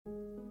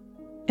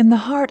In the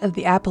heart of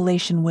the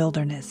Appalachian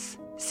wilderness,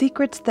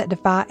 secrets that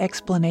defy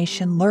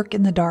explanation lurk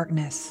in the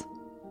darkness.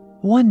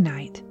 One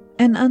night,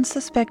 an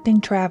unsuspecting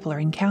traveler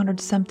encountered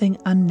something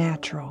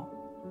unnatural,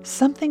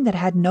 something that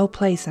had no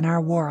place in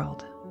our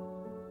world.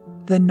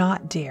 The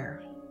knot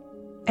deer,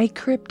 a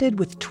cryptid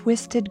with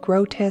twisted,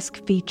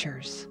 grotesque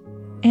features,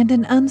 and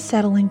an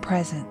unsettling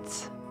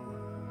presence.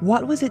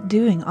 What was it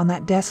doing on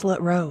that desolate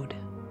road?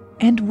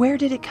 And where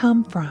did it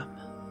come from?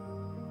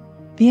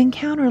 The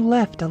encounter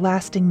left a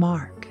lasting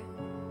mark,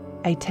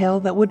 a tale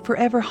that would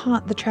forever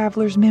haunt the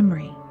traveler's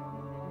memory.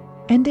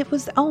 And it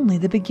was only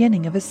the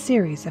beginning of a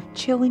series of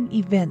chilling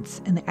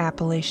events in the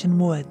Appalachian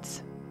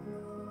woods.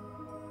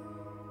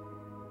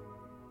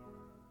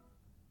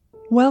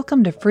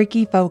 Welcome to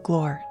Freaky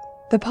Folklore,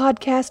 the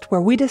podcast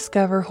where we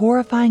discover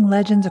horrifying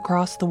legends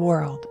across the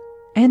world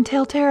and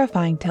tell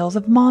terrifying tales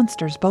of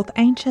monsters both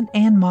ancient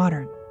and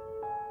modern.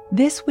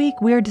 This week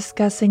we are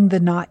discussing the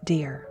knot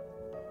deer,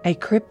 a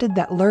cryptid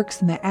that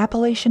lurks in the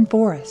Appalachian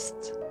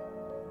forests.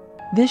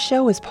 This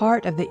show is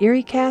part of the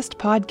EerieCast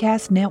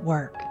podcast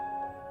network.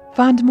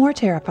 Find more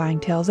terrifying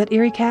tales at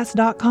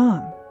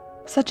EerieCast.com,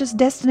 such as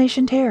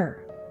Destination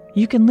Terror.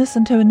 You can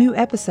listen to a new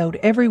episode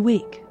every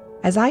week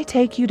as I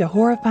take you to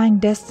horrifying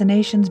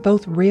destinations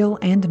both real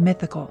and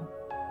mythical.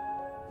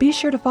 Be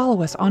sure to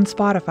follow us on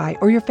Spotify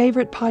or your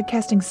favorite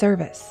podcasting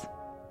service.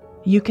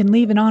 You can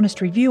leave an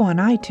honest review on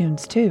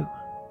iTunes too.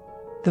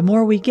 The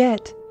more we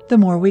get, the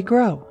more we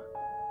grow.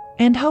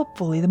 And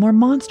hopefully the more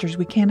monsters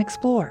we can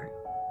explore.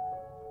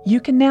 You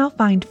can now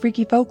find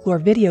Freaky Folklore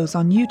videos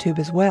on YouTube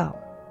as well.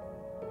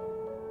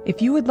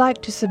 If you would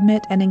like to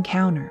submit an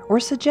encounter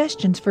or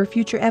suggestions for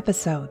future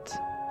episodes,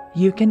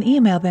 you can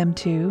email them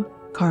to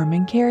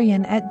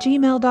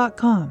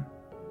carmancarrion@gmail.com.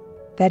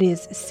 That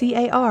is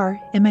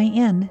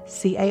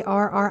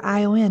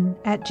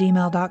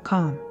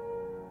carmancarrion@gmail.com.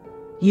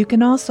 You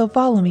can also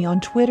follow me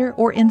on Twitter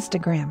or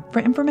Instagram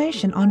for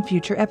information on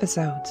future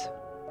episodes.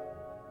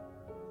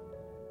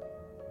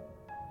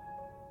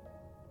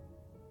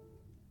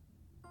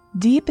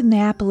 Deep in the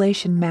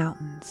Appalachian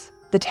Mountains,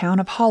 the town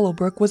of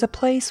Hollowbrook was a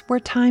place where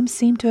time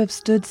seemed to have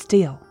stood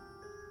still.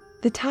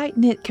 The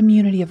tight-knit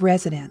community of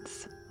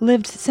residents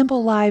lived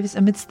simple lives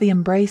amidst the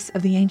embrace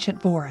of the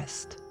ancient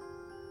forest.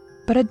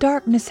 But a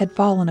darkness had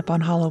fallen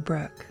upon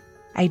Hollowbrook,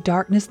 a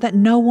darkness that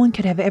no one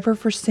could have ever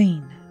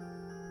foreseen.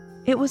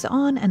 It was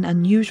on an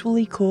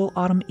unusually cool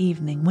autumn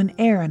evening when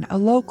Aaron, a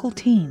local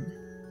teen,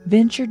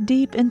 ventured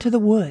deep into the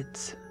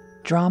woods,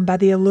 drawn by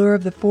the allure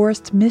of the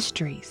forest's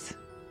mysteries.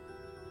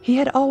 He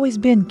had always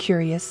been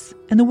curious,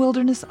 and the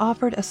wilderness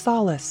offered a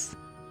solace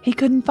he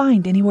couldn't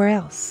find anywhere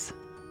else.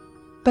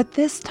 But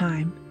this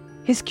time,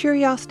 his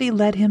curiosity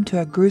led him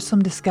to a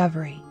gruesome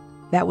discovery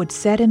that would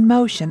set in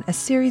motion a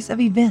series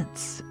of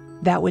events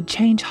that would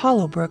change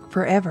Hollowbrook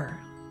forever.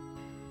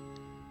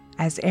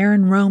 As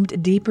Aaron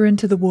roamed deeper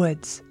into the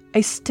woods,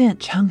 a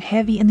stench hung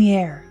heavy in the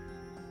air.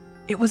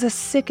 It was a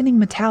sickening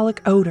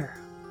metallic odor,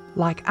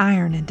 like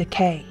iron and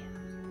decay.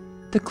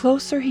 The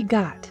closer he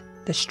got,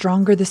 the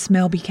stronger the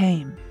smell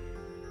became,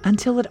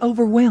 until it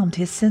overwhelmed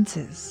his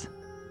senses.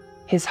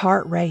 His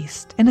heart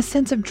raced, and a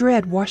sense of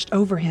dread washed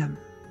over him.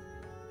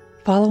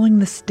 Following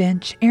the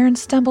stench, Aaron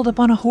stumbled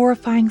upon a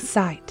horrifying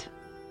sight.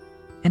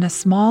 In a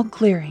small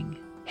clearing,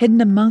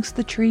 hidden amongst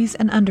the trees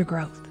and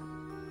undergrowth,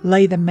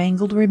 lay the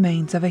mangled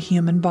remains of a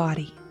human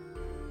body.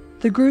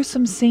 The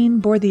gruesome scene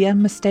bore the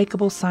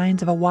unmistakable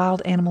signs of a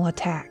wild animal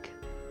attack,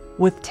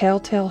 with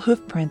telltale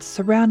hoofprints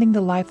surrounding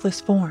the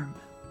lifeless form.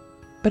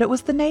 But it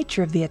was the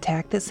nature of the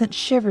attack that sent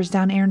shivers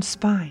down Aaron's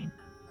spine.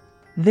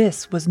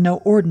 This was no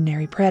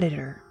ordinary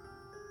predator.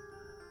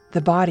 The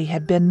body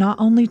had been not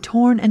only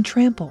torn and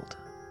trampled,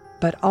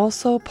 but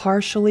also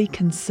partially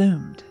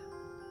consumed,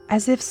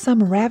 as if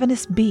some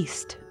ravenous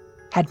beast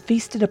had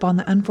feasted upon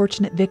the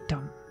unfortunate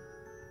victim.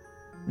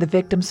 The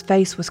victim's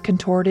face was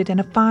contorted in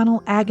a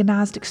final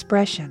agonized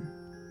expression,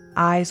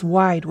 eyes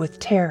wide with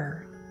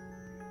terror.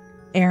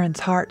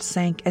 Aaron's heart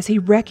sank as he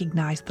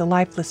recognized the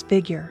lifeless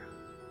figure.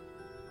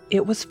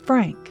 It was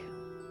Frank,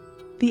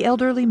 the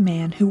elderly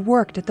man who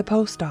worked at the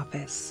post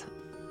office,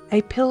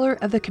 a pillar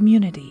of the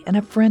community and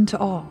a friend to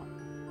all.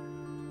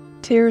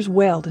 Tears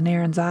welled in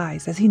Aaron's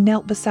eyes as he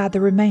knelt beside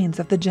the remains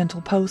of the gentle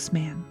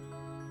postman.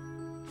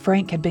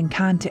 Frank had been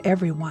kind to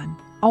everyone,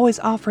 always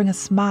offering a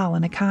smile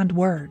and a kind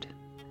word.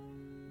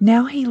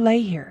 Now he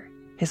lay here,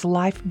 his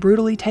life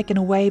brutally taken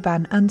away by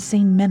an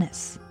unseen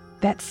menace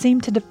that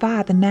seemed to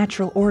defy the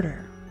natural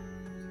order.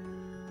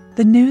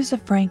 The news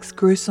of Frank's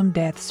gruesome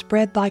death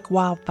spread like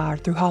wildfire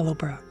through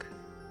Hollowbrook.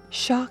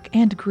 Shock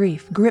and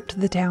grief gripped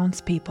the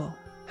townspeople,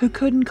 who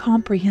couldn't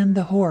comprehend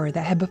the horror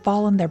that had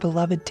befallen their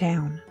beloved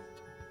town.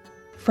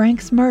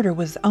 Frank's murder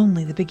was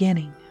only the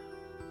beginning.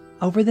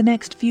 Over the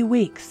next few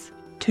weeks,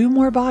 2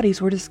 more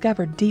bodies were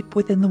discovered deep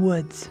within the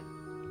woods,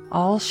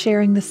 all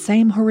sharing the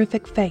same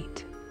horrific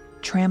fate,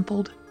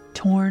 trampled,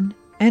 torn,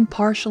 and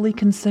partially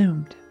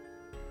consumed.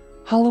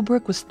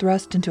 Hollowbrook was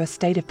thrust into a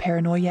state of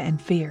paranoia and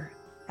fear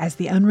as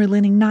the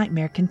unrelenting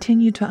nightmare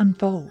continued to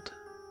unfold.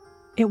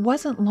 It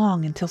wasn't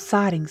long until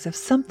sightings of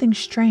something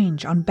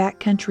strange on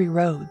backcountry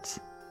roads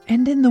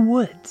and in the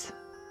woods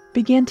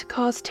began to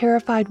cause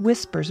terrified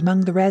whispers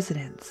among the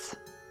residents.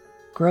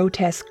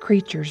 Grotesque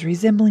creatures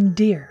resembling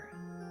deer,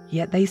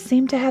 yet they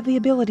seemed to have the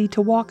ability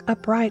to walk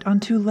upright on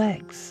two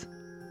legs.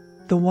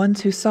 The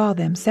ones who saw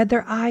them said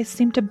their eyes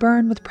seemed to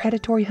burn with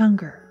predatory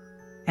hunger,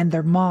 and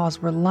their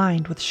maws were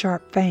lined with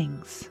sharp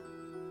fangs.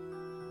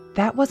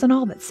 That wasn't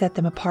all that set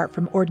them apart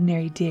from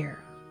ordinary deer.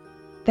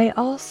 They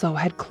also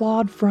had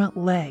clawed front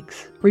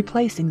legs,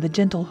 replacing the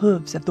gentle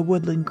hooves of the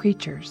woodland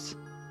creatures.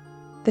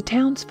 The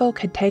townsfolk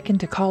had taken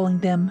to calling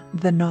them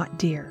the Not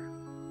Deer,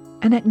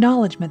 an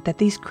acknowledgement that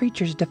these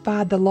creatures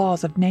defied the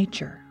laws of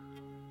nature.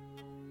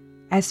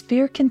 As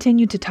fear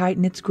continued to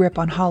tighten its grip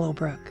on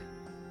Hollowbrook,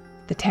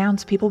 the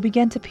townspeople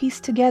began to piece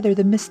together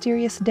the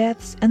mysterious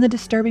deaths and the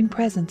disturbing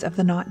presence of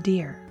the Not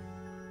Deer.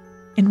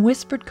 In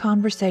whispered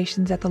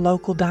conversations at the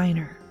local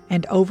diner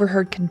and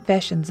overheard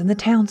confessions in the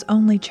town's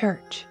only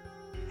church,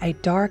 a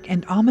dark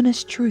and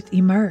ominous truth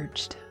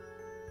emerged.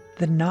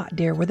 The Not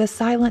Deer were the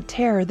silent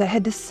terror that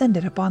had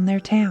descended upon their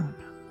town.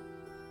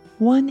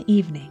 One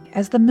evening,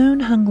 as the moon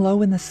hung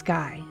low in the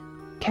sky,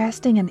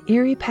 casting an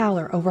eerie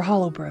pallor over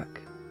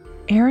Hollowbrook,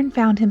 Aaron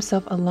found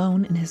himself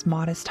alone in his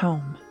modest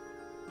home.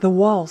 The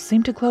walls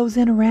seemed to close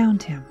in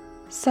around him,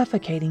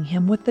 suffocating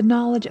him with the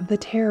knowledge of the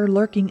terror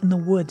lurking in the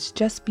woods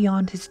just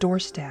beyond his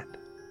doorstep.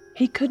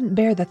 He couldn't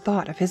bear the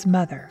thought of his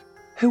mother,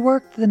 who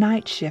worked the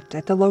night shift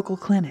at the local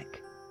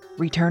clinic,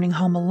 returning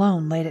home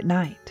alone late at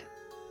night.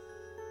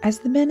 As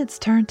the minutes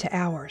turned to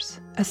hours,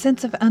 a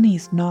sense of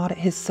unease gnawed at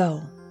his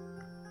soul.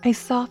 A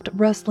soft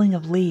rustling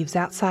of leaves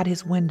outside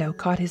his window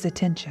caught his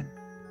attention.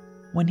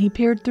 When he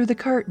peered through the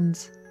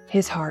curtains,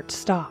 his heart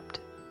stopped.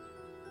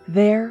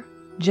 There,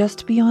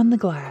 just beyond the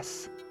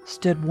glass,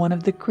 stood one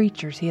of the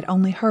creatures he had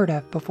only heard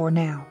of before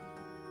now.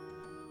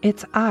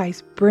 Its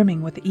eyes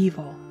brimming with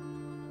evil,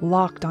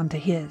 locked onto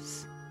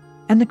his,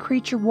 and the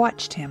creature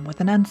watched him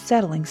with an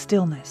unsettling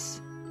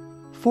stillness.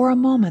 For a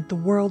moment the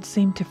world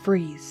seemed to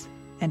freeze,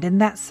 and in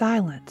that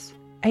silence,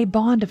 a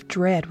bond of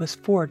dread was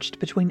forged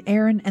between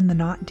Aaron and the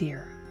Not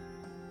Deer.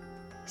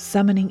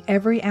 Summoning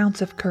every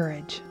ounce of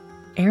courage,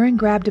 Aaron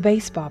grabbed a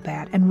baseball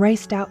bat and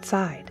raced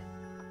outside,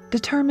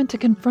 determined to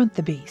confront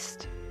the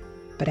beast.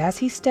 But as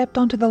he stepped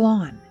onto the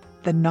lawn,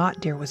 the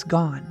Not Deer was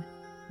gone,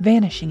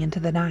 vanishing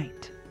into the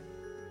night.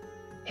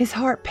 His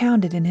heart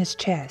pounded in his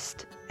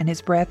chest, and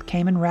his breath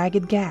came in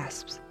ragged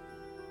gasps.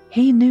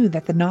 He knew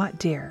that the Not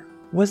Deer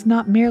was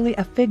not merely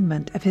a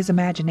figment of his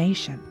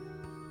imagination.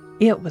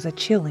 It was a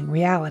chilling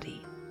reality,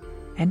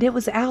 and it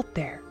was out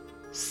there,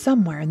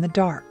 somewhere in the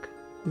dark,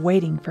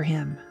 waiting for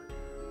him.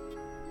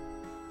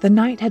 The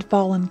night had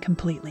fallen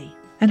completely,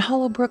 and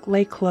Hollowbrook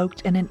lay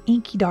cloaked in an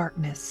inky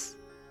darkness.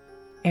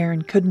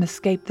 Aaron couldn't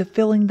escape the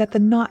feeling that the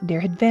Not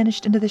Deer had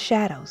vanished into the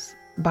shadows,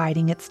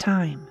 biding its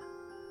time.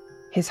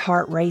 His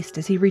heart raced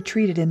as he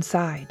retreated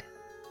inside,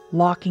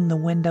 locking the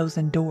windows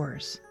and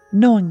doors,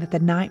 knowing that the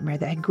nightmare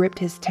that had gripped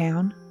his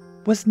town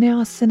was now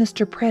a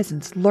sinister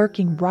presence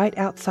lurking right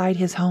outside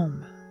his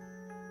home.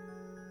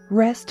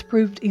 Rest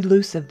proved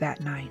elusive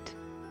that night.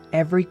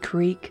 Every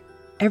creak,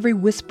 every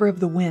whisper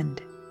of the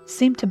wind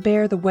seemed to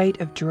bear the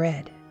weight of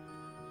dread.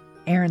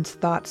 Aaron's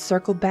thoughts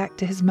circled back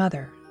to his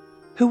mother,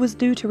 who was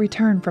due to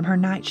return from her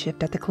night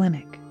shift at the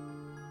clinic.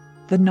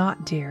 The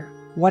Not Deer,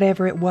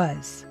 whatever it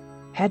was,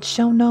 had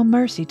shown no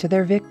mercy to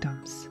their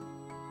victims.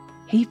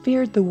 He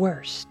feared the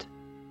worst.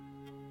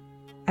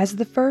 As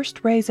the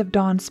first rays of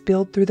dawn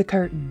spilled through the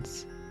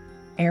curtains,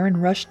 Aaron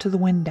rushed to the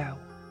window.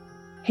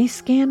 He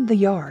scanned the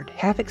yard,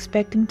 half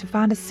expecting to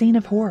find a scene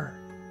of horror,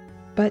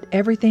 but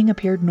everything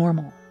appeared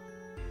normal.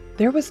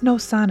 There was no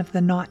sign of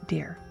the Not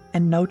Deer,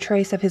 and no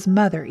trace of his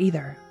mother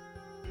either.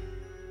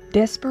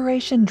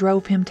 Desperation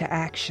drove him to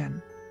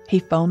action. He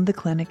phoned the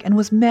clinic and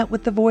was met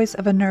with the voice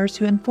of a nurse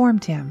who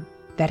informed him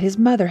that his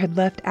mother had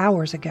left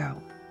hours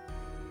ago.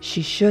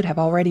 She should have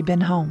already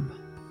been home.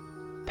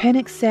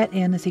 Panic set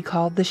in as he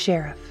called the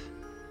sheriff.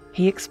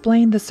 He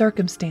explained the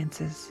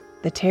circumstances,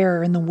 the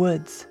terror in the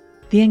woods,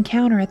 the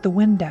encounter at the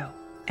window,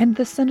 and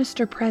the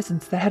sinister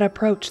presence that had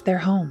approached their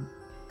home.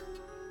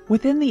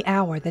 Within the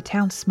hour, the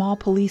town's small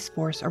police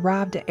force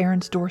arrived at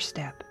Aaron's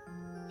doorstep.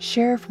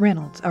 Sheriff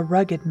Reynolds, a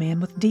rugged man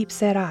with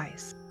deep-set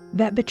eyes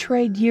that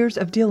betrayed years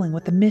of dealing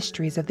with the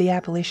mysteries of the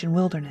Appalachian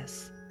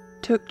wilderness,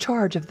 took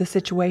charge of the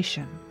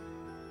situation.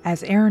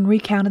 As Aaron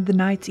recounted the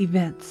night's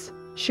events,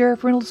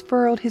 Sheriff Reynolds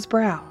furrowed his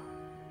brow.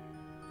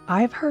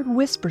 "I've heard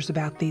whispers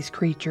about these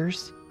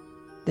creatures,"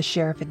 the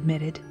sheriff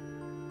admitted.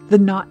 "The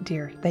Not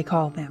Deer, they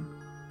call them.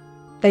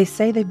 They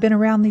say they've been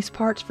around these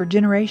parts for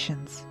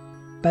generations,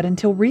 but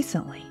until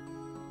recently,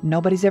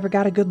 nobody's ever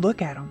got a good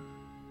look at them.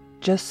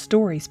 Just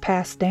stories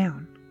passed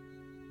down.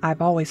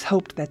 I've always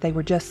hoped that they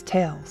were just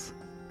tales."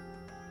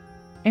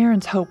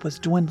 Aaron's hope was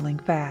dwindling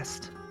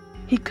fast.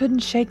 He couldn't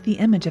shake the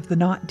image of the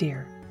Not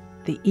Deer,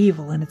 the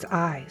evil in its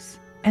eyes,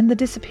 and the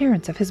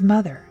disappearance of his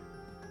mother.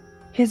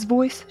 His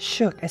voice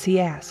shook as he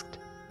asked,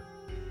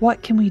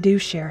 "What can we do,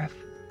 Sheriff?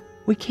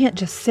 We can't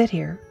just sit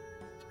here."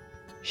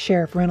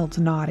 Sheriff Reynolds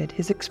nodded,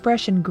 his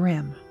expression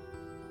grim.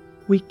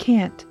 "We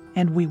can't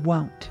and we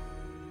won't.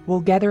 We'll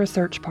gather a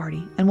search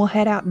party and we'll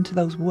head out into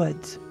those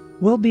woods.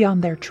 We'll be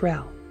on their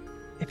trail.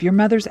 If your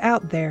mother's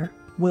out there,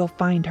 we'll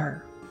find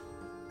her."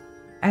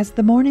 As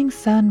the morning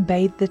sun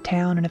bathed the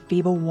town in a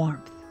feeble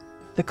warmth,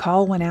 the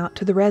call went out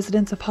to the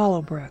residents of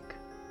Hollowbrook.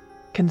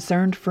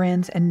 Concerned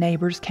friends and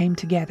neighbors came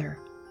together,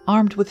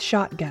 armed with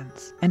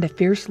shotguns and a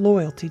fierce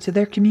loyalty to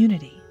their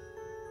community.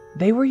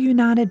 They were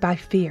united by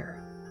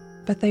fear,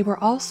 but they were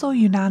also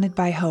united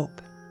by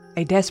hope,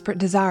 a desperate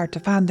desire to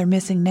find their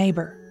missing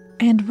neighbor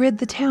and rid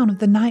the town of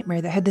the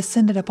nightmare that had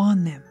descended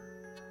upon them.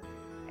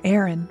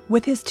 Aaron,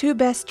 with his two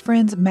best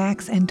friends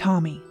Max and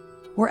Tommy,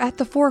 were at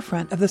the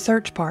forefront of the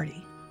search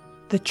party.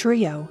 The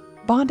trio,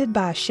 bonded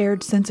by a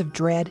shared sense of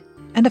dread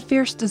and a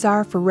fierce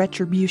desire for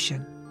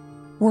retribution,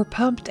 were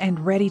pumped and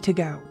ready to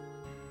go.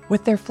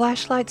 With their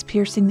flashlights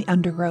piercing the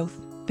undergrowth,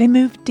 they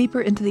moved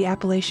deeper into the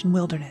Appalachian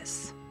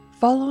wilderness,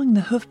 following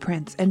the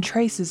hoofprints and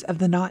traces of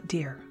the knot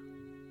deer.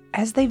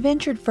 As they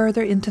ventured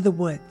further into the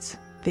woods,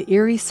 the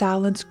eerie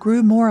silence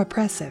grew more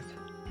oppressive.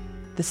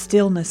 The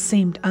stillness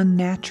seemed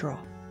unnatural,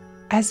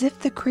 as if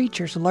the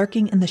creatures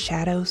lurking in the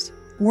shadows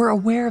were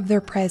aware of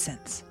their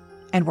presence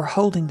and were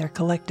holding their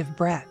collective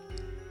breath.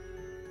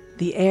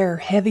 The air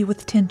heavy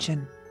with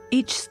tension,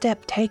 each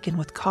step taken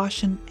with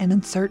caution and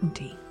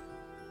uncertainty.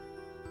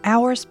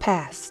 Hours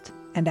passed,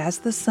 and as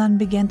the sun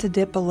began to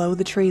dip below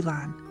the tree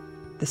line,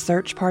 the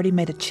search party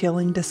made a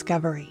chilling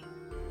discovery.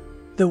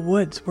 The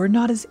woods were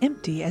not as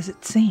empty as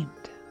it seemed.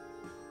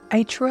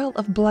 A trail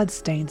of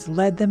bloodstains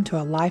led them to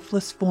a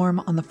lifeless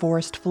form on the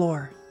forest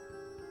floor,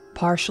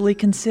 partially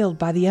concealed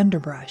by the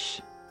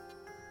underbrush.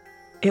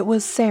 It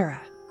was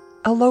Sarah,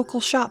 a local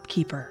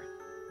shopkeeper,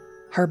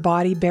 her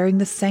body bearing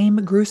the same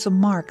gruesome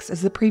marks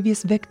as the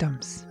previous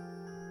victims.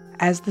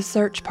 As the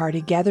search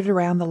party gathered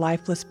around the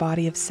lifeless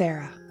body of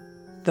Sarah,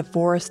 the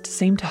forest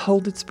seemed to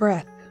hold its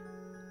breath.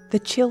 The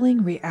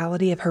chilling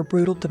reality of her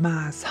brutal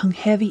demise hung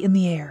heavy in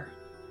the air.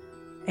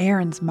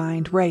 Aaron's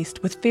mind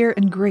raced with fear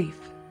and grief,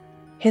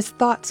 his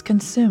thoughts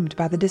consumed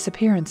by the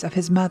disappearance of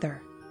his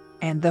mother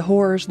and the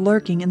horrors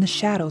lurking in the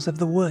shadows of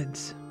the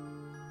woods.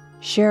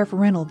 Sheriff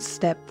Reynolds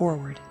stepped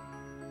forward,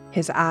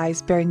 his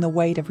eyes bearing the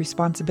weight of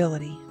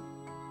responsibility.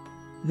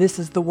 "This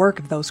is the work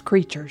of those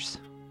creatures,"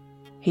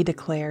 he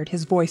declared,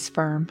 his voice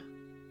firm.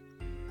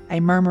 A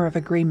murmur of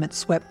agreement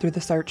swept through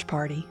the search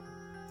party,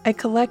 a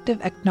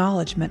collective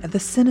acknowledgement of the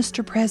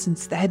sinister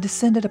presence that had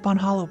descended upon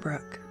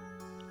Hollowbrook.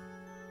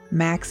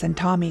 Max and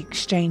Tommy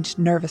exchanged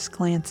nervous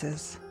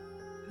glances,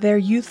 their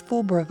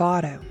youthful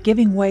bravado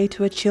giving way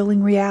to a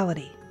chilling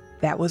reality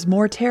that was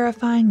more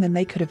terrifying than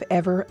they could have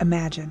ever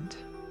imagined.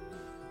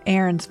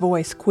 Aaron's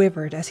voice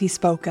quivered as he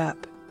spoke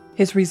up,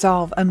 his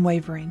resolve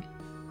unwavering.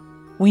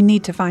 "We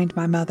need to find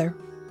my mother.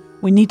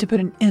 We need to put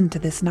an end to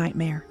this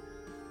nightmare."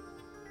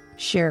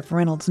 Sheriff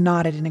Reynolds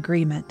nodded in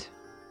agreement.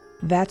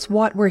 "That's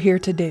what we're here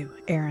to do,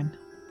 Aaron.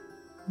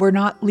 We're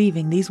not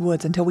leaving these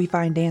woods until we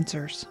find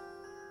answers."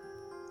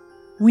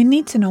 "We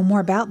need to know more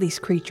about these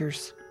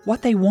creatures,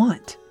 what they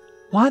want,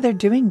 why they're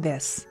doing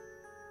this,"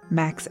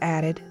 Max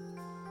added.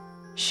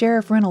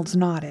 Sheriff Reynolds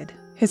nodded,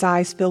 his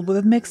eyes filled with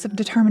a mix of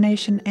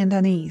determination and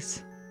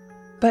unease.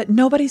 "But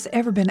nobody's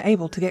ever been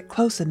able to get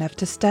close enough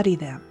to study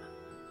them.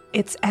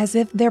 It's as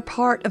if they're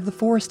part of the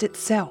forest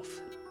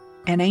itself,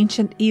 an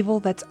ancient evil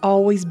that's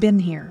always been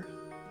here."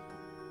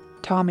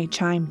 Tommy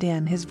chimed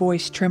in, his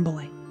voice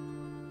trembling.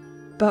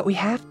 "But we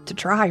have to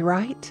try,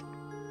 right?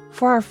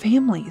 For our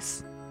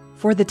families,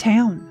 for the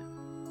town."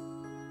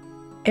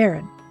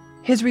 Aaron,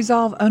 his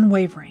resolve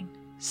unwavering,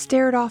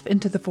 stared off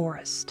into the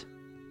forest.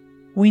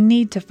 "We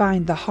need to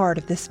find the heart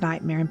of this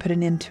nightmare and put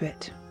an end to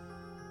it.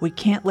 We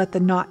can't let the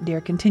knot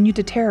deer continue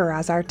to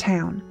terrorize our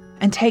town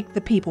and take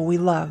the people we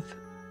love."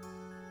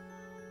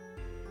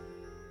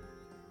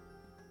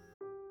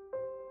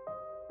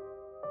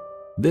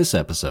 This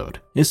episode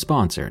is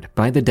sponsored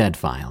by The Dead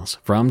Files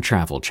from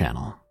Travel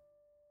Channel.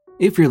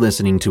 If you're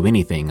listening to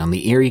anything on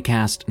the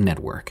EerieCast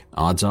network,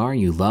 odds are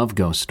you love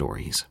ghost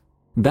stories.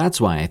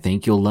 That's why I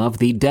think you'll love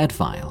The Dead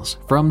Files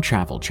from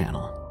Travel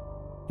Channel.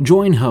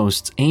 Join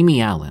hosts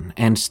Amy Allen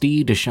and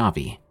Steve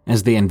DeShavi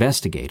as they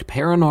investigate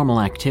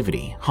paranormal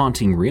activity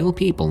haunting real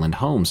people and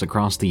homes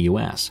across the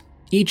U.S.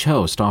 Each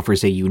host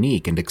offers a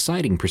unique and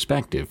exciting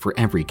perspective for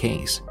every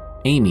case.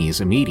 Amy is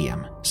a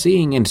medium,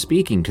 seeing and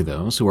speaking to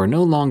those who are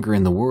no longer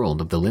in the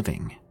world of the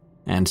living.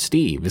 And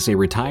Steve is a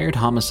retired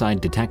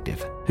homicide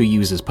detective who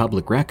uses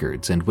public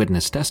records and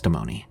witness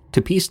testimony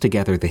to piece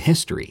together the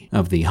history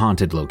of the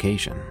haunted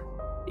location.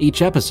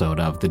 Each episode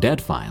of The Dead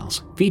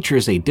Files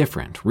features a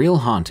different, real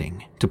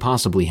haunting to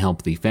possibly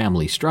help the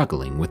family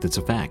struggling with its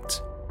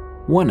effects.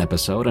 One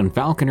episode on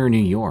Falconer, New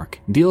York,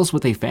 deals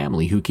with a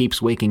family who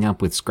keeps waking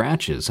up with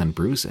scratches and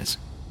bruises.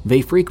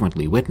 They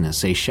frequently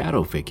witness a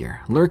shadow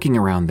figure lurking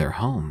around their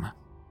home.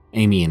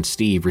 Amy and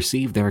Steve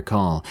receive their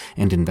call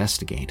and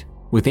investigate,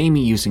 with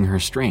Amy using her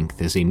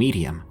strength as a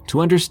medium to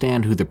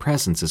understand who the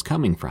presence is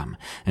coming from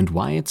and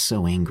why it's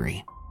so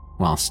angry,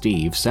 while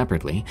Steve,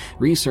 separately,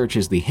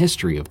 researches the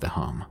history of the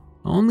home,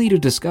 only to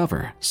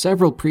discover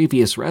several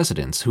previous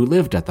residents who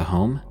lived at the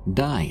home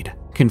died,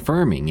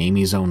 confirming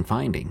Amy's own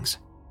findings.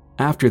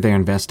 After their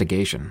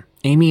investigation,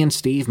 Amy and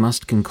Steve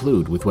must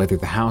conclude with whether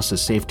the house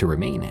is safe to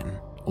remain in,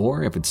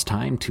 or if it's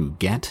time to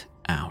get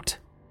out.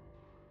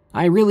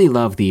 I really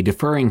love the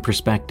differing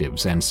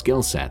perspectives and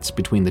skill sets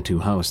between the two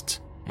hosts,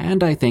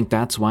 and I think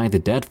that's why The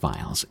Dead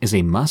Files is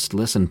a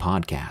must-listen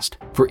podcast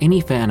for any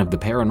fan of the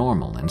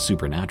paranormal and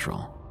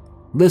supernatural.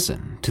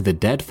 Listen to The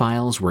Dead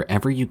Files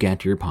wherever you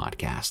get your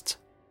podcasts.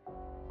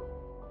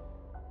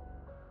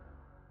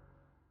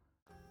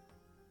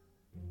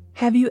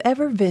 Have you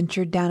ever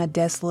ventured down a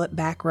desolate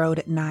back road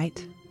at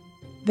night?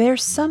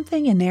 There's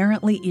something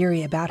inherently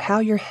eerie about how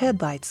your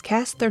headlights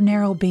cast their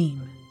narrow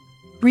beam,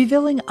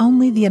 revealing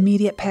only the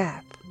immediate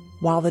path,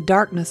 while the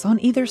darkness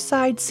on either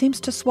side seems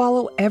to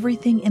swallow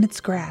everything in its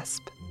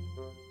grasp.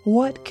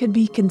 What could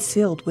be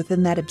concealed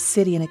within that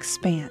obsidian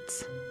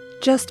expanse,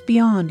 just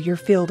beyond your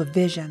field of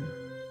vision?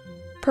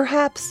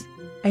 Perhaps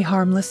a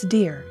harmless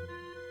deer,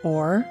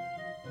 or,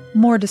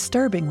 more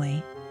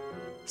disturbingly,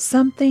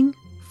 something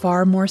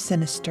far more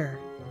sinister,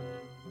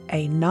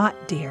 a knot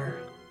deer.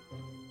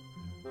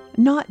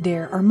 Knot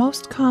deer are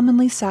most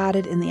commonly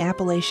sighted in the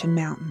Appalachian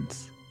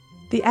Mountains.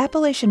 The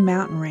Appalachian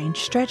Mountain Range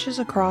stretches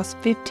across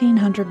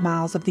 1,500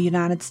 miles of the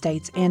United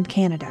States and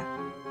Canada,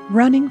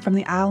 running from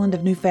the island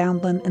of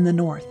Newfoundland in the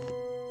north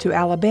to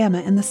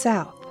Alabama in the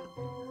south.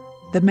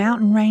 The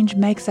mountain range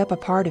makes up a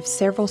part of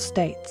several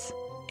states,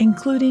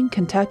 including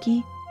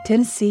Kentucky,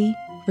 Tennessee,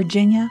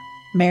 Virginia,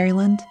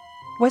 Maryland,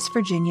 West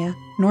Virginia,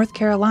 North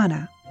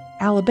Carolina,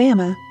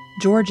 Alabama,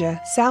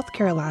 Georgia, South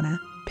Carolina,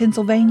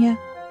 Pennsylvania,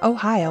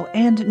 Ohio,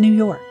 and New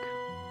York.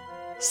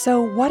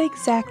 So what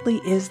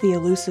exactly is the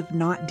elusive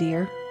knot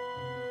deer?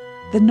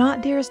 The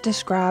knot deer is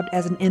described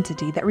as an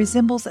entity that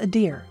resembles a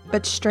deer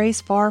but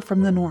strays far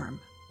from the norm.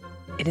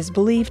 It is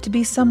believed to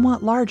be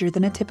somewhat larger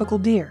than a typical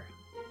deer,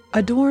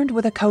 adorned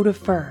with a coat of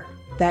fur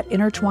that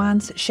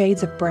intertwines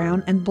shades of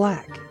brown and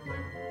black.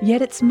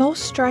 Yet its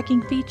most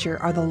striking feature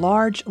are the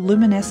large,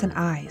 luminescent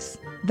eyes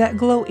that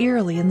glow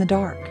eerily in the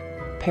dark,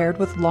 paired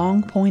with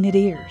long, pointed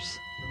ears.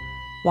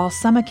 While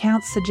some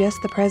accounts suggest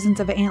the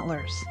presence of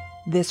antlers,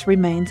 this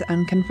remains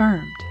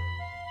unconfirmed.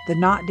 The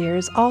knot deer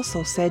is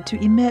also said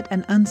to emit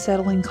an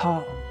unsettling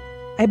call,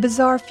 a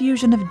bizarre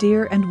fusion of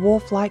deer and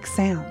wolf-like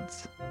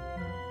sounds.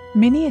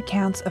 Many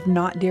accounts of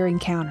knot deer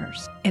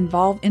encounters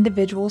involve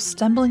individuals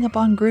stumbling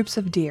upon groups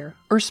of deer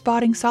or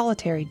spotting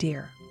solitary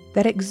deer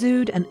that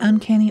exude an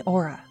uncanny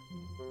aura,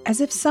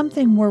 as if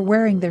something were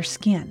wearing their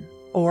skin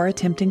or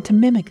attempting to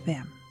mimic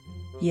them.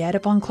 Yet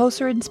upon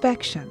closer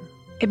inspection,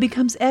 it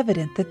becomes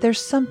evident that there's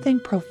something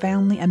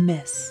profoundly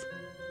amiss.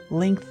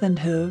 Lengthened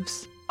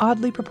hooves,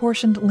 oddly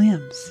proportioned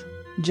limbs,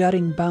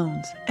 jutting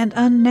bones, and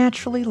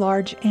unnaturally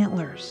large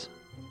antlers.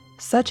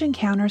 Such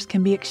encounters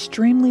can be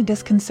extremely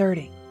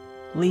disconcerting,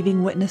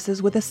 leaving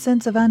witnesses with a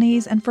sense of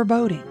unease and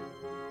foreboding.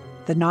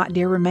 The knot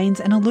deer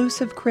remains an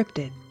elusive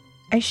cryptid,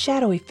 a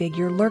shadowy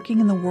figure lurking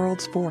in the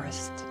world's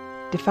forests,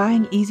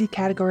 defying easy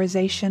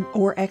categorization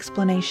or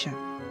explanation.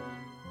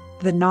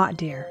 The knot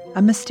deer,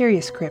 a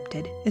mysterious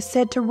cryptid, is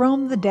said to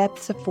roam the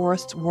depths of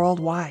forests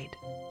worldwide.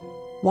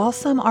 While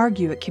some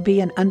argue it could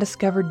be an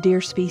undiscovered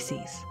deer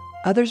species,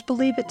 others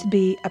believe it to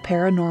be a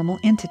paranormal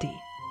entity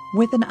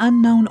with an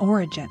unknown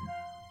origin.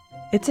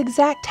 Its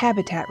exact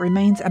habitat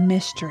remains a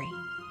mystery,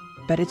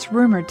 but it's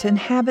rumored to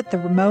inhabit the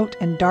remote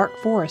and dark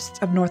forests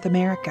of North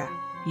America,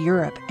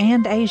 Europe,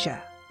 and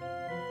Asia.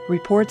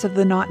 Reports of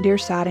the knot deer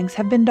sightings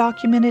have been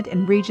documented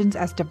in regions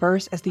as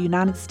diverse as the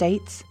United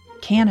States,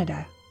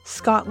 Canada,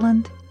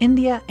 Scotland,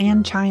 India,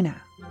 and China.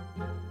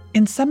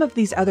 In some of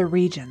these other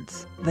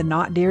regions, the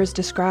knot deer is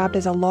described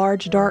as a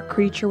large, dark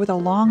creature with a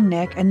long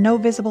neck and no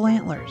visible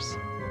antlers.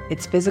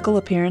 Its physical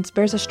appearance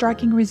bears a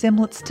striking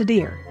resemblance to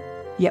deer,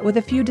 yet with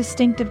a few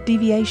distinctive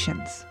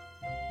deviations.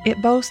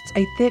 It boasts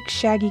a thick,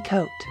 shaggy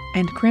coat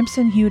and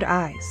crimson-hued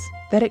eyes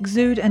that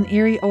exude an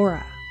eerie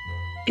aura.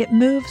 It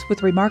moves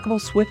with remarkable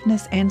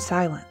swiftness and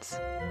silence,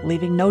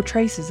 leaving no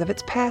traces of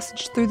its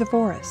passage through the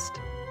forest.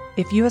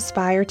 If you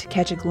aspire to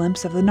catch a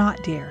glimpse of the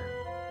knot deer,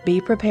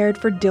 be prepared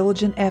for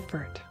diligent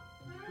effort.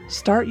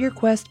 Start your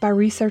quest by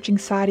researching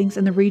sightings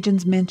in the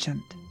regions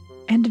mentioned,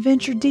 and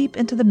venture deep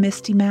into the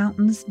misty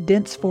mountains,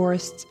 dense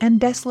forests, and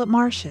desolate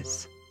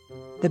marshes.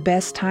 The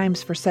best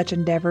times for such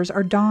endeavors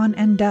are dawn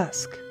and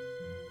dusk,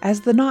 as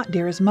the knot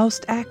deer is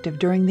most active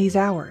during these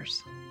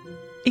hours.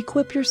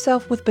 Equip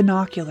yourself with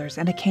binoculars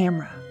and a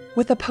camera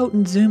with a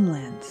potent zoom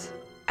lens,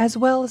 as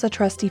well as a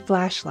trusty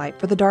flashlight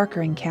for the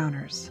darker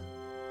encounters.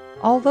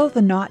 Although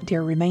the knot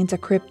deer remains a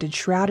cryptid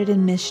shrouded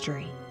in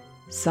mystery,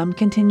 some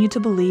continue to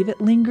believe it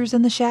lingers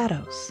in the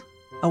shadows,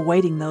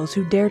 awaiting those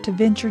who dare to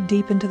venture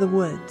deep into the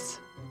woods.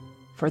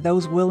 For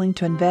those willing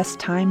to invest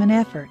time and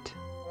effort,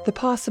 the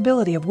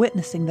possibility of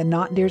witnessing the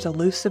knot deer's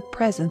elusive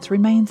presence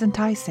remains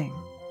enticing.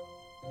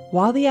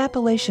 While the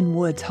Appalachian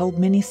woods hold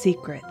many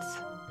secrets,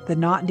 the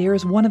knot deer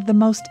is one of the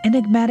most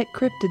enigmatic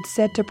cryptids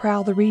said to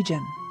prowl the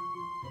region.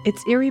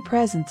 Its eerie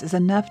presence is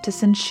enough to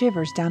send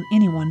shivers down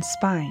anyone's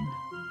spine.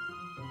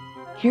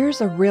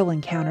 Here's a real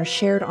encounter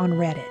shared on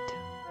Reddit.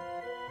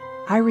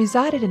 I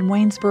resided in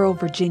Waynesboro,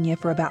 Virginia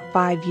for about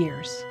 5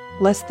 years,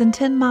 less than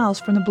 10 miles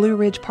from the Blue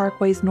Ridge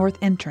Parkway's north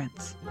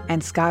entrance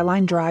and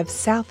Skyline Drive's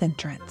south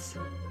entrance.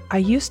 I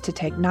used to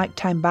take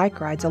nighttime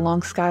bike rides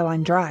along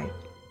Skyline Drive.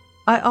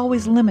 I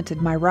always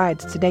limited my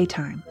rides to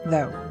daytime,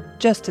 though,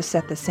 just to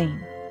set the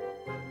scene.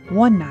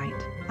 One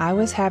night, I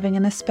was having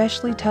an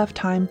especially tough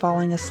time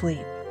falling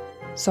asleep,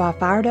 so I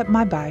fired up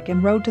my bike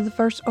and rode to the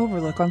first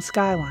overlook on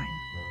Skyline,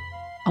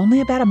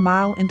 only about a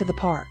mile into the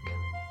park.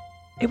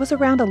 It was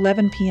around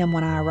 11 p.m.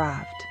 when I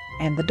arrived,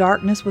 and the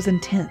darkness was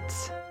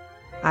intense.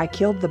 I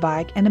killed the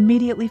bike and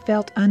immediately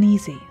felt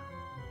uneasy.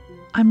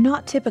 I'm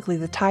not typically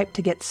the type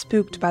to get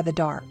spooked by the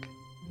dark.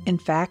 In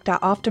fact, I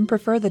often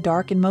prefer the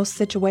dark in most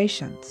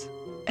situations.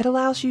 It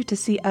allows you to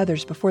see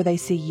others before they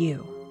see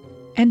you,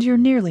 and you're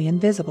nearly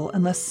invisible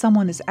unless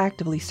someone is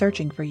actively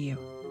searching for you.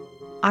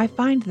 I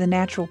find the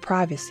natural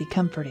privacy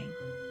comforting.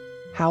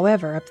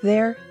 However, up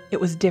there, it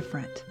was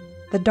different.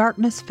 The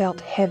darkness felt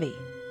heavy,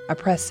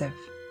 oppressive.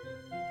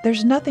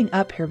 There's nothing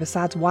up here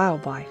besides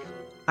wildlife,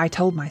 I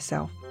told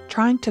myself,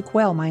 trying to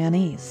quell my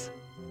unease.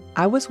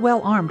 I was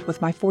well armed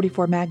with my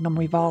 .44 Magnum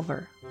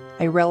revolver,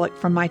 a relic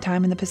from my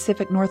time in the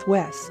Pacific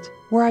Northwest,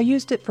 where I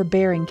used it for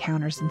bear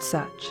encounters and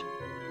such.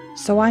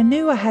 So I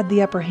knew I had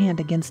the upper hand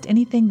against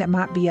anything that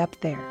might be up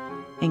there,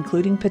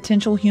 including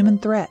potential human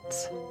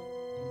threats.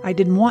 I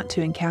didn't want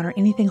to encounter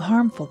anything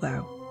harmful,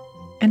 though,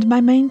 and my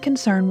main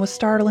concern was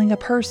startling a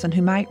person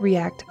who might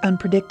react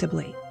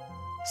unpredictably.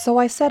 So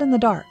I sat in the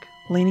dark,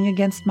 leaning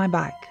against my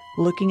bike,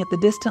 looking at the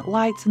distant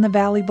lights in the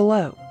valley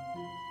below.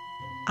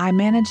 I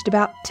managed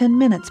about 10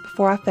 minutes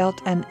before I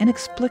felt an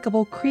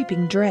inexplicable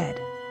creeping dread.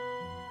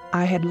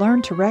 I had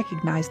learned to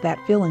recognize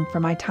that feeling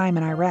from my time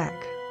in Iraq.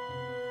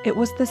 It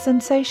was the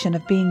sensation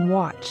of being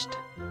watched,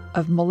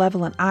 of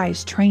malevolent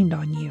eyes trained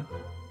on you.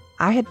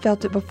 I had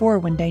felt it before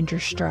when danger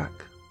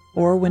struck,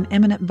 or when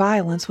imminent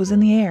violence was in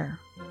the air.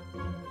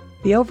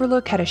 The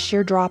overlook had a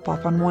sheer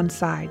drop-off on one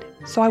side,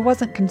 so I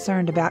wasn't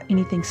concerned about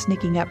anything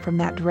sneaking up from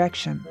that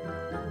direction.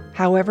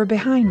 However,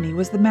 behind me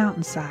was the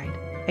mountainside,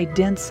 a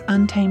dense,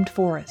 untamed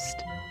forest.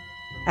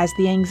 As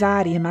the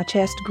anxiety in my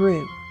chest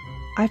grew,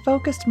 I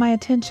focused my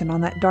attention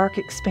on that dark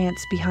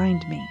expanse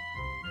behind me.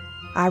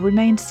 I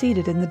remained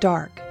seated in the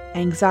dark,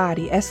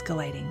 anxiety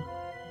escalating.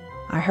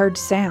 I heard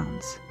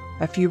sounds,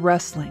 a few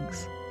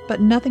rustlings, but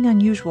nothing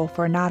unusual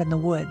for a night in the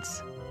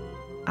woods.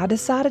 I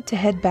decided to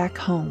head back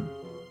home.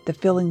 The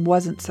feeling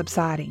wasn't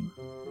subsiding.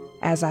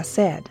 As I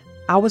said,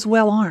 I was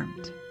well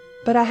armed,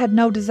 but I had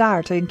no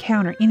desire to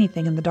encounter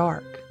anything in the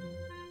dark.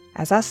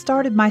 As I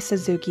started my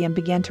Suzuki and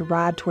began to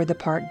ride toward the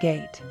park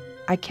gate,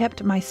 I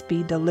kept my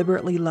speed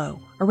deliberately low,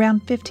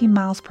 around 15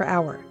 miles per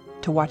hour,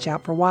 to watch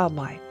out for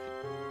wildlife.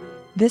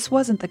 This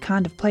wasn't the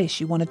kind of place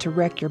you wanted to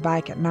wreck your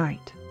bike at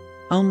night,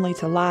 only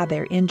to lie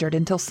there injured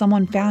until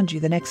someone found you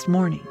the next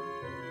morning.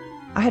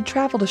 I had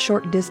traveled a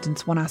short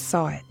distance when I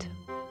saw it.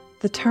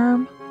 The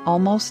term,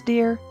 almost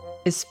deer,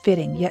 is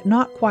fitting yet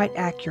not quite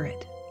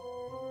accurate.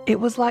 It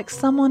was like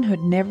someone who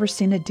had never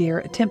seen a deer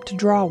attempt to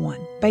draw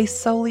one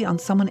based solely on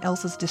someone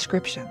else's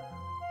description.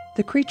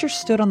 The creature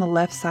stood on the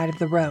left side of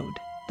the road,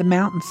 the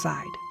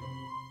mountainside.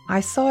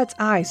 I saw its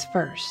eyes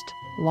first,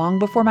 long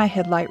before my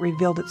headlight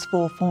revealed its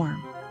full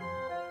form.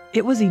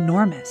 It was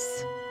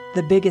enormous,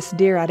 the biggest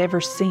deer I'd ever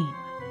seen.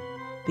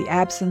 The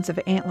absence of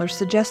antlers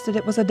suggested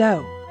it was a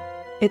doe.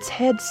 Its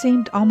head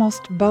seemed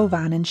almost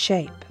bovine in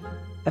shape,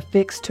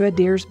 affixed to a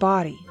deer's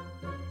body.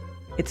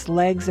 Its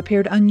legs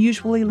appeared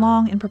unusually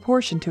long in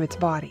proportion to its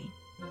body,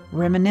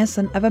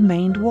 reminiscent of a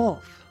maned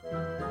wolf.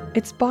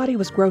 Its body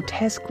was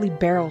grotesquely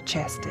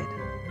barrel-chested.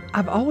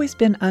 I've always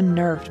been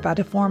unnerved by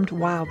deformed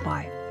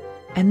wildlife,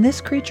 and this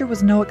creature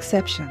was no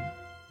exception.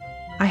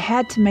 I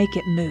had to make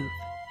it move.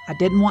 I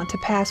didn't want to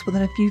pass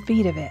within a few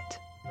feet of it,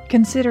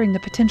 considering the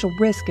potential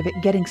risk of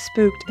it getting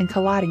spooked and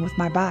colliding with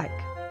my bike.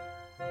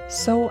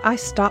 So I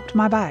stopped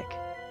my bike,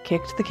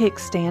 kicked the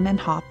kickstand, and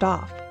hopped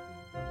off.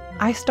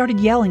 I started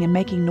yelling and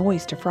making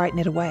noise to frighten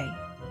it away.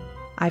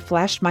 I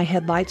flashed my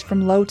headlights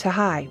from low to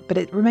high, but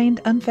it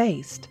remained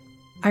unfazed.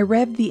 I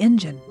revved the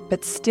engine,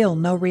 but still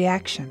no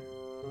reaction.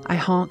 I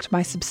honked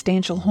my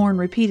substantial horn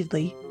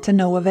repeatedly, to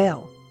no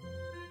avail.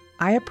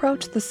 I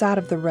approached the side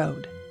of the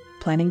road,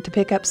 planning to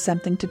pick up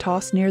something to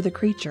toss near the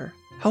creature,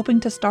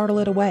 hoping to startle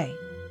it away.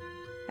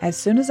 As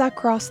soon as I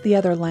crossed the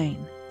other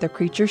lane, the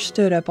creature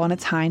stood up on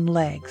its hind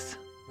legs.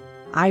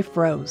 I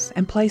froze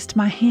and placed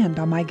my hand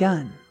on my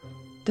gun,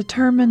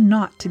 determined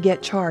not to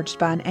get charged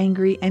by an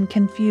angry and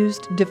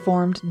confused,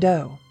 deformed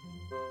doe.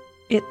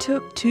 It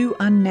took 2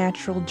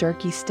 unnatural,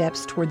 jerky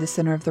steps toward the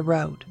center of the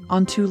road,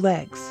 on 2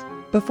 legs,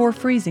 before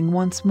freezing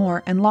once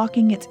more and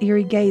locking its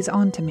eerie gaze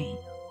onto me.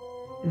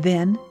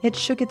 Then it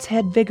shook its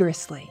head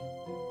vigorously,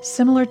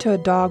 similar to a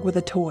dog with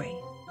a toy,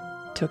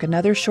 took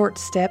another short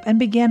step and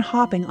began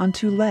hopping on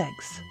 2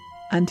 legs,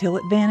 until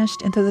it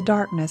vanished into the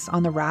darkness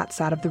on the right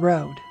side of the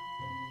road.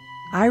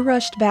 I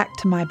rushed back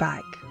to my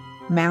bike,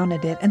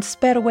 mounted it, and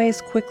sped away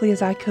as quickly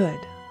as I could.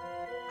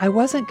 I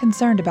wasn't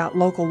concerned about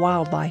local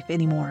wildlife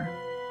anymore.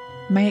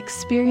 My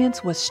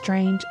experience was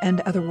strange and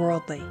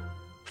otherworldly,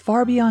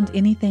 far beyond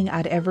anything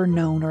I'd ever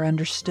known or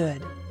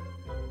understood.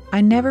 I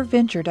never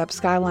ventured up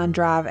Skyline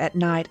Drive at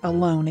night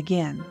alone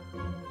again.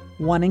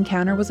 One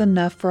encounter was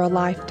enough for a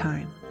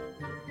lifetime.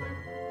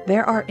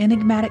 There are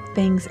enigmatic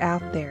things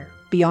out there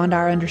beyond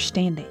our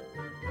understanding,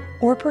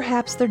 or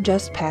perhaps they're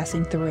just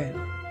passing through.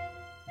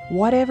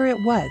 Whatever it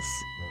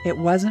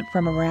wasn't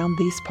from around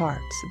these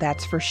parts,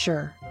 that's for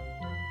sure.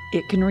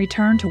 It can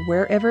return to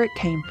wherever it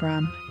came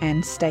from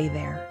and stay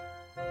there.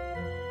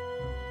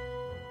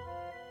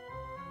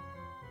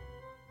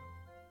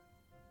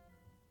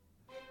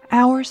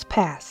 Hours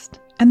passed,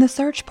 and the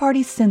search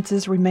party's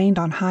senses remained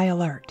on high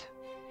alert.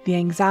 The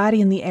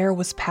anxiety in the air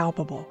was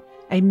palpable,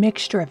 a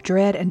mixture of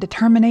dread and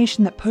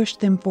determination that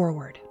pushed them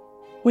forward.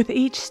 With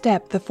each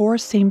step, the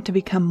forest seemed to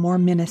become more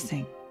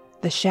menacing,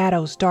 the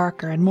shadows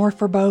darker and more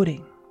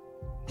foreboding.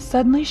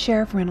 Suddenly,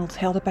 Sheriff Reynolds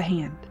held up a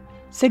hand,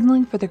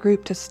 signaling for the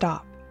group to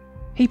stop.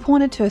 He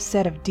pointed to a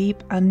set of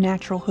deep,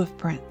 unnatural hoof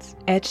prints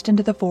etched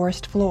into the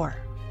forest floor.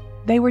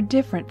 They were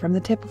different from the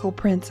typical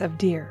prints of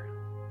deer,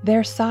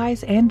 their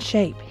size and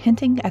shape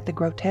hinting at the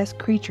grotesque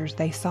creatures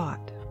they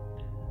sought.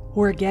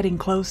 "We're getting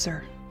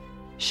closer,"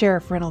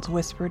 Sheriff Reynolds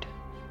whispered,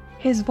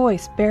 his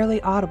voice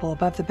barely audible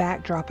above the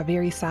backdrop of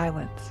eerie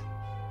silence.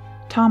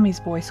 Tommy's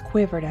voice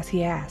quivered as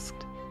he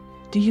asked,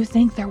 "Do you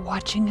think they're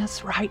watching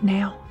us right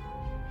now?"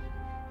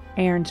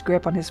 Aaron's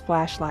grip on his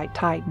flashlight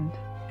tightened,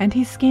 and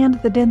he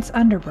scanned the dense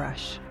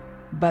underbrush,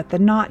 but the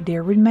knot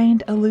deer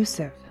remained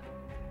elusive.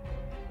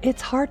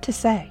 It's hard to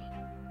say.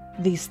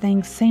 These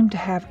things seem to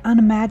have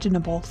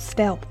unimaginable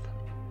stealth.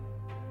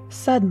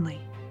 Suddenly,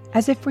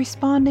 as if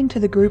responding to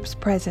the group's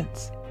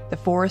presence, the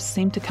forest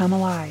seemed to come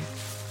alive.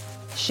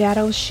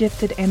 Shadows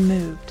shifted and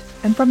moved,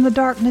 and from the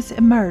darkness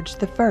emerged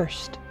the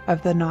first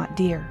of the knot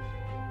deer.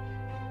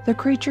 The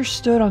creatures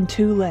stood on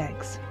two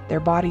legs, their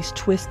bodies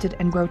twisted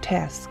and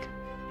grotesque,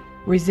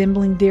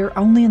 resembling deer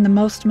only in the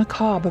most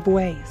macabre of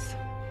ways.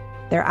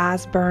 Their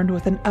eyes burned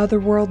with an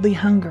otherworldly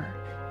hunger,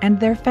 and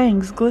their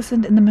fangs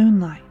glistened in the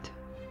moonlight.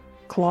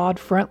 Clawed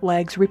front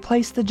legs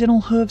replaced the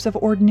gentle hooves of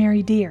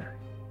ordinary deer.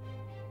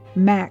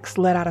 Max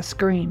let out a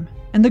scream,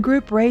 and the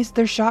group raised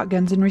their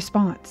shotguns in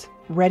response,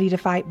 ready to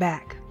fight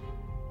back.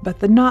 But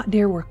the knot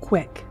deer were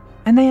quick,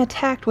 and they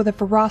attacked with a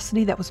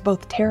ferocity that was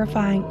both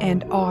terrifying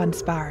and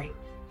awe-inspiring.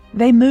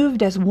 They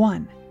moved as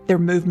one, their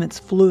movements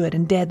fluid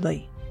and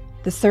deadly.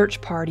 The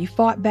search party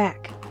fought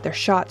back, their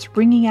shots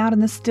ringing out in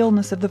the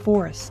stillness of the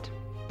forest,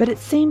 but it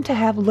seemed to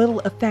have little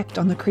effect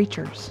on the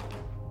creatures.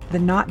 The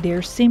knot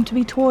deer seemed to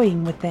be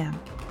toying with them,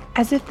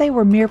 as if they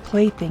were mere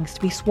playthings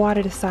to be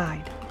swatted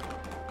aside.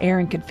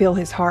 Aaron could feel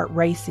his heart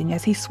racing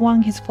as he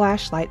swung his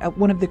flashlight at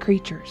one of the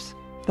creatures,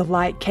 the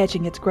light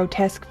catching its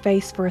grotesque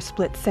face for a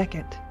split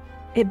second.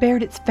 It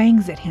bared its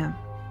fangs at him,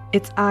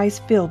 its eyes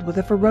filled with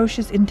a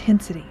ferocious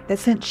intensity that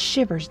sent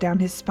shivers down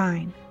his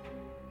spine.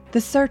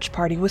 The search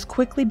party was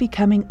quickly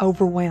becoming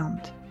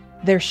overwhelmed,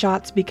 their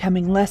shots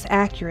becoming less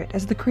accurate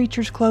as the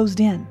creatures closed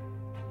in.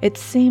 It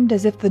seemed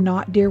as if the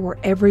knot deer were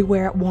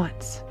everywhere at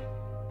once,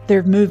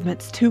 their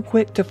movements too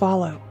quick to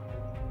follow.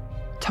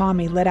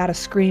 Tommy let out a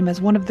scream as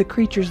one of the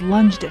creatures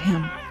lunged at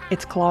him,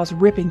 its claws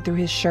ripping through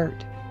his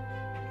shirt.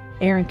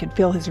 Aaron could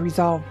feel his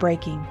resolve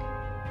breaking,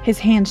 his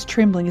hands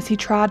trembling as he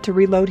tried to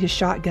reload his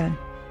shotgun.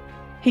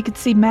 He could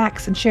see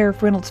Max and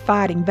Sheriff Reynolds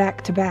fighting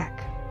back to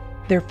back,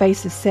 their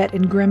faces set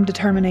in grim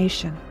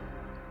determination.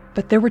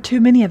 But there were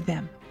too many of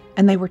them,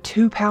 and they were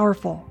too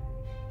powerful.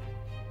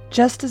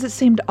 Just as it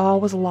seemed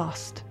all was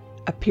lost,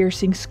 a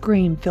piercing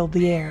scream filled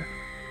the air.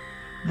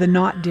 The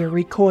knot deer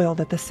recoiled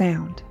at the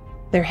sound,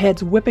 their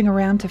heads whipping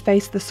around to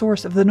face the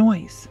source of the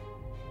noise.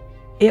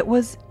 It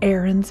was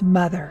Aaron's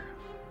mother,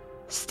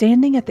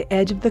 standing at the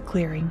edge of the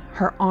clearing,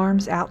 her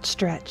arms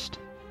outstretched.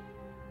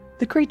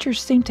 The creatures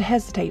seemed to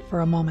hesitate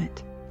for a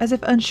moment, as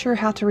if unsure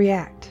how to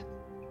react.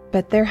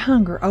 But their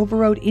hunger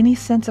overrode any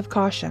sense of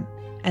caution,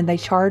 and they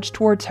charged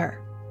towards her,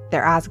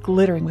 their eyes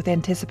glittering with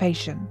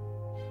anticipation.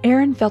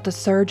 Aaron felt a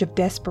surge of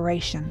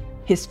desperation,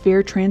 his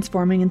fear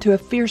transforming into a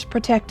fierce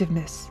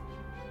protectiveness.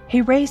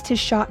 He raised his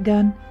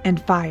shotgun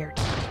and fired,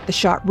 the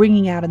shot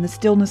ringing out in the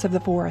stillness of the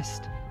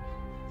forest.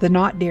 The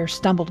knot deer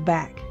stumbled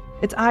back,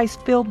 its eyes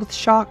filled with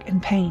shock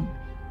and pain.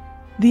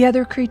 The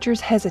other creatures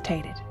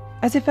hesitated,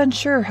 as if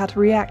unsure how to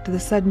react to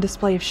the sudden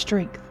display of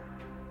strength.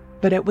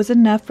 But it was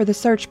enough for the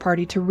search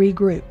party to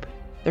regroup,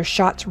 their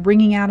shots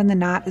ringing out in the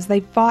night as they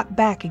fought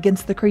back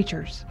against the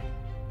creatures.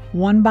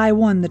 One by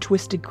one, the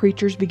twisted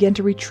creatures began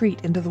to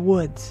retreat into the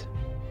woods.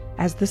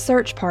 As the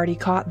search party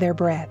caught their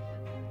breath,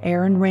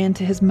 Aaron ran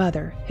to his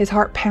mother, his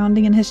heart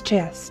pounding in his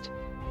chest.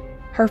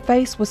 Her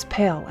face was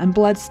pale and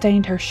blood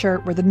stained her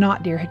shirt where the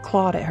knot deer had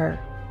clawed at her.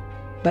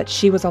 But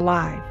she was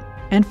alive,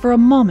 and for a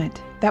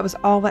moment, that was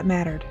all that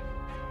mattered.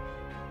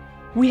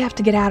 "We have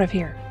to get out of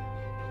here,"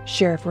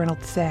 Sheriff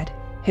Reynolds said,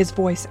 his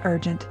voice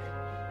urgent.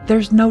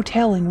 "There's no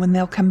telling when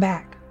they'll come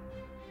back."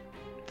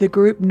 The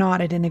group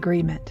nodded in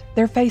agreement,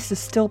 their faces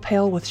still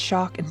pale with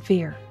shock and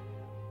fear.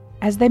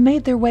 As they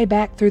made their way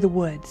back through the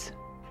woods,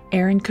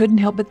 Aaron couldn't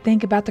help but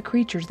think about the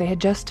creatures they had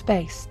just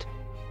faced.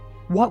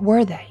 What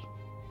were they?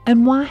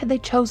 And why had they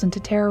chosen to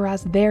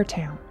terrorize their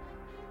town?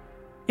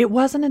 It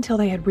wasn't until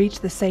they had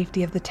reached the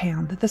safety of the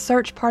town that the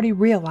search party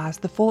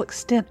realized the full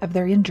extent of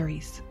their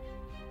injuries.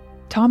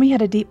 Tommy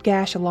had a deep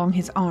gash along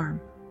his arm,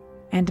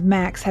 and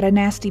Max had a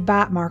nasty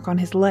bite mark on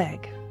his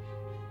leg.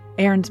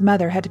 Aaron's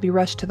mother had to be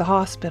rushed to the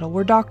hospital,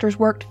 where doctors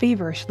worked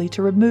feverishly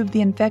to remove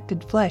the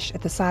infected flesh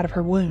at the site of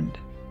her wound.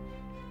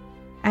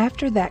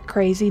 After that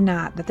crazy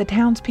night that the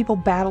townspeople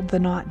battled the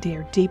knot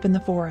deer deep in the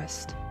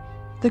forest,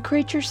 the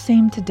creatures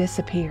seemed to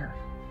disappear,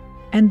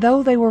 and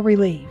though they were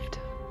relieved,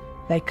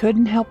 they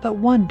couldn't help but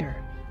wonder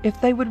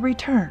if they would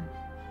return,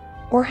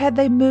 or had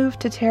they moved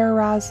to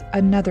terrorize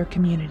another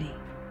community.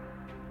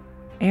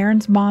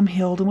 Aaron's mom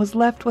Hilda was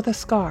left with a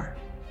scar,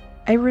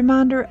 a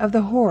reminder of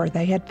the horror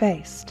they had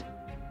faced.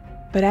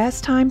 But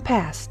as time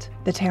passed,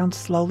 the town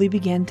slowly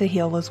began to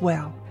heal as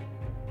well.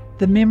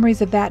 The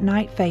memories of that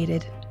night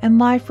faded, and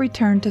life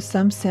returned to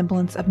some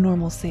semblance of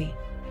normalcy.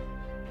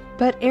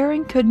 But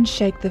Aaron couldn't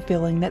shake the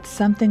feeling that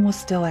something was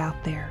still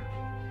out there,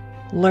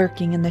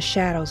 lurking in the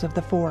shadows of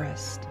the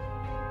forest.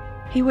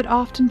 He would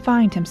often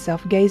find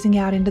himself gazing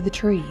out into the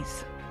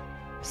trees,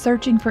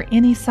 searching for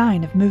any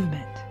sign of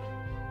movement.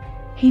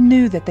 He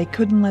knew that they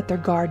couldn't let their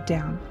guard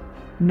down,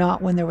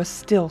 not when there was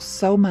still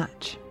so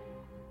much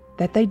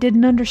that they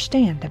didn't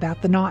understand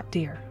about the knot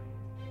deer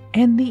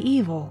and the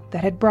evil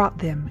that had brought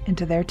them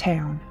into their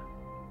town.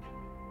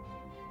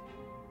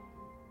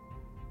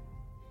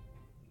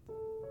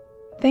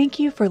 Thank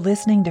you for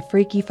listening to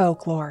Freaky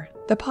Folklore,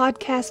 the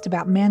podcast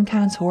about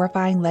mankind's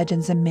horrifying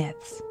legends and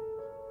myths.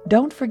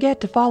 Don't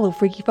forget to follow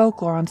Freaky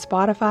Folklore on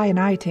Spotify and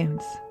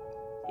iTunes.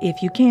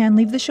 If you can,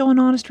 leave the show an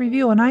honest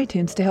review on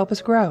iTunes to help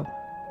us grow.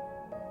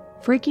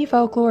 Freaky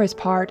Folklore is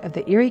part of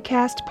the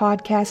EerieCast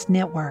Podcast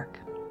Network,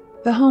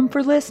 the home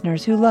for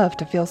listeners who love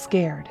to feel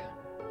scared.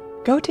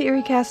 Go to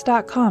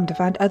EerieCast.com to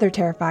find other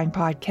terrifying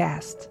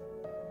podcasts,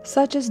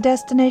 such as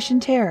Destination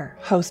Terror,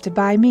 hosted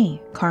by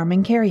me,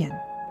 Carmen Carrion.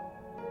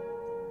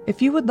 If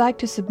you would like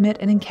to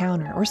submit an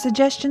encounter or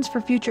suggestions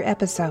for future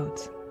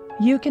episodes,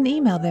 you can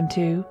email them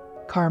to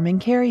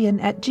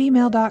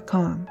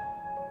carmencarrion@gmail.com.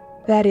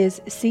 That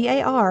is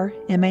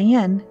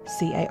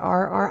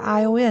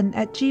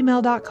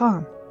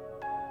CarmanCarrion@gmail.com.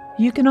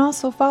 You can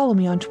also follow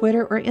me on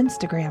Twitter or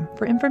Instagram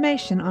for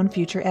information on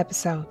future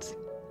episodes.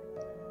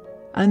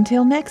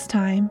 Until next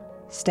time,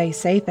 stay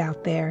safe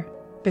out there,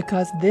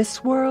 because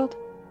this world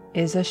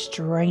is a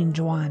strange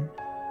one.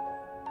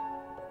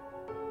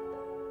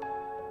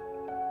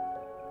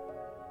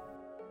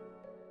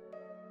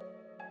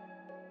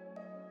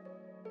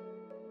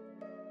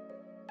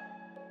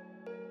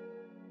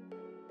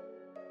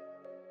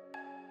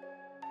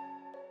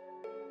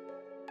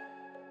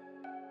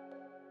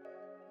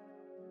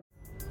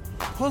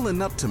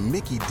 Pulling up to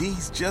Mickey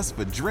D's just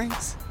for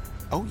drinks?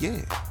 Oh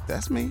yeah,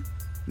 that's me.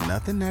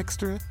 Nothing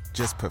extra,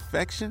 just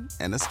perfection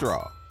and a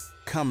straw.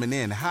 Coming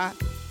in hot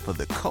for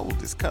the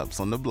coldest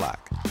cups on the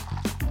block.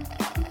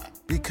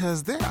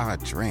 Because there are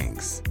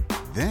drinks.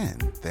 Then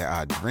there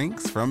are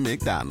drinks from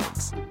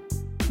McDonald's.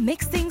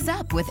 Mix things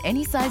up with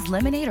any size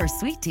lemonade or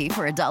sweet tea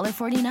for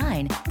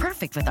 $1.49.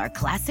 Perfect with our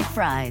classic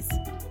fries.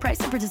 Price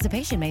and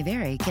participation may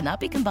vary. Cannot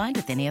be combined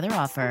with any other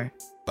offer.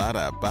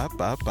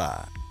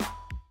 Ba-da-ba-ba-ba.